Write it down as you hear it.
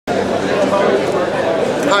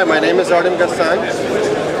Hi, my name is Artem Gassan.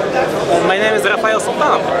 My name is Rafael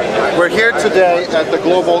Sultanov. We're here today at the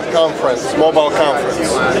global conference, mobile conference.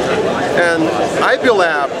 And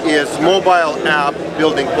iBuildApp is mobile app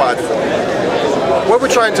building platform. What we're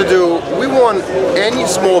trying to do, we want any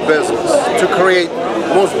small business to create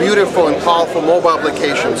most beautiful and powerful mobile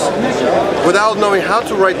applications without knowing how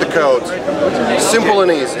to write the code. Simple and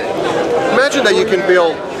easy. Imagine that you can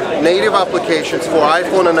build native applications for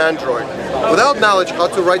iPhone and Android without knowledge how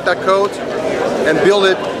to write that code and build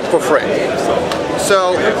it for free.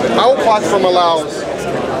 So our platform allows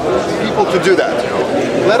people to do that.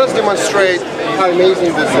 Let us demonstrate how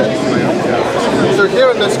amazing this is. So here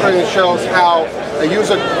on the screen it shows how a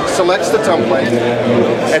user selects the template.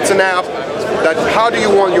 It's an app that how do you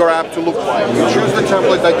want your app to look like. You choose the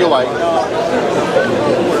template that you like.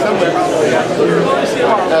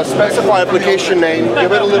 Specify application name,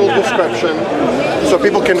 give it a little description so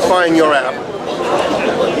people can find your app.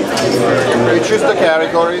 You choose the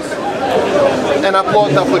categories and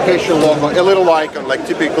upload the application logo, a little icon like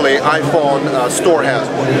typically iPhone store has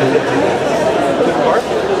one.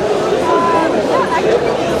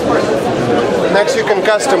 Next you can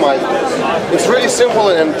customize this. It's really simple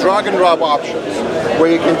and drag and drop options where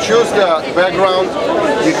you can choose the background,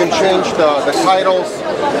 you can change the titles,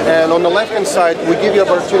 and on the left hand side we give you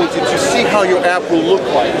opportunity to see how your app will look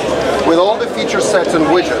like with all the feature sets and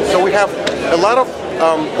widgets. So we have a lot of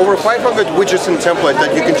over 500 widgets and templates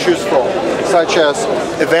that you can choose from, such as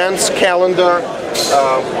events, calendar,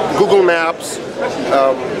 Google Maps,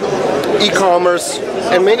 e-commerce,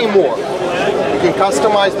 and many more. You can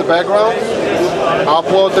customize the background,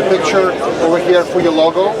 upload the picture over here for your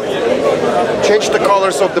logo, change the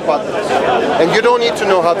colors of the buttons. And you don't need to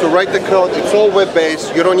know how to write the code, it's all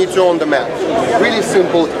web-based, you don't need to own the map. Really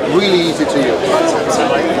simple, really easy to use.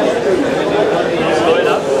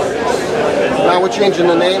 Now we're changing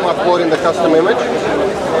the name, uploading the custom image.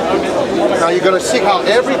 Now you're going to see how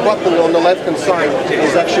every button on the left hand side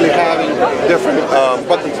is actually having different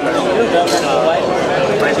buttons now.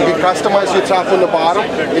 You can customize your top on the bottom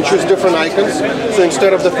and choose different icons. So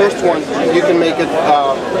instead of the first one, you can make it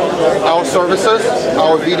our services,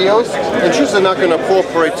 our videos, and choose the icon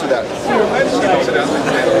appropriate to that.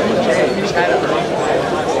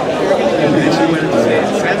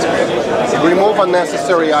 Remove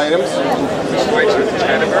unnecessary items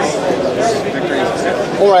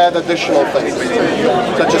or add additional things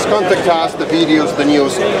such as contact us, the videos, the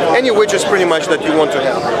news, any widgets pretty much that you want to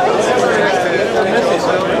have.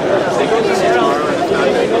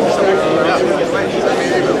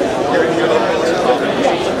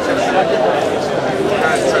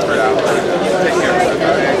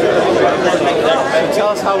 Tell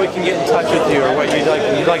us how we can get in touch with you, or what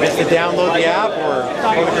you'd like us to download the app, or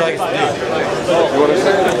what would you like us to do?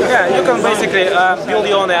 Yeah, you can basically build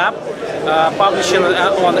your own app, publish it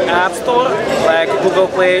on the App Store like Google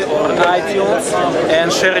Play or iTunes,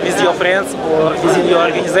 and share it with your friends or within your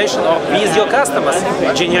organization or with your customers,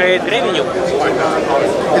 generate revenue.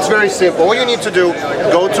 It's very simple. All you need to do,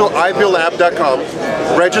 go to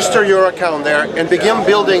iBuildApp.com, register your account there, and begin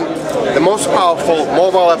building the most powerful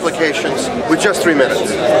mobile applications with just 3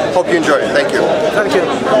 minutes. Hope you enjoy it. Thank you. Thank you.